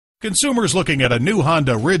Consumers looking at a new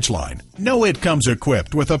Honda Ridgeline know it comes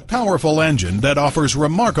equipped with a powerful engine that offers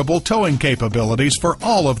remarkable towing capabilities for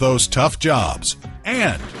all of those tough jobs.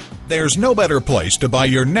 And there's no better place to buy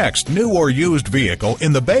your next new or used vehicle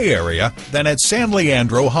in the Bay Area than at San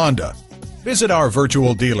Leandro Honda. Visit our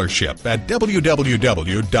virtual dealership at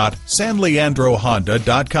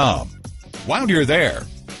www.sanleandrohonda.com. While you're there,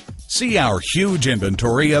 see our huge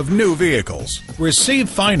inventory of new vehicles. Receive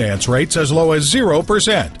finance rates as low as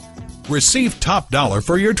 0%. Receive top dollar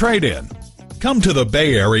for your trade-in. Come to the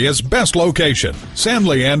Bay Area's best location, San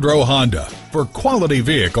Leandro Honda, for quality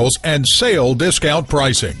vehicles and sale discount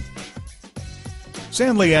pricing.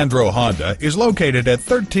 San Leandro Honda is located at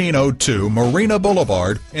 1302 Marina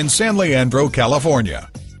Boulevard in San Leandro, California.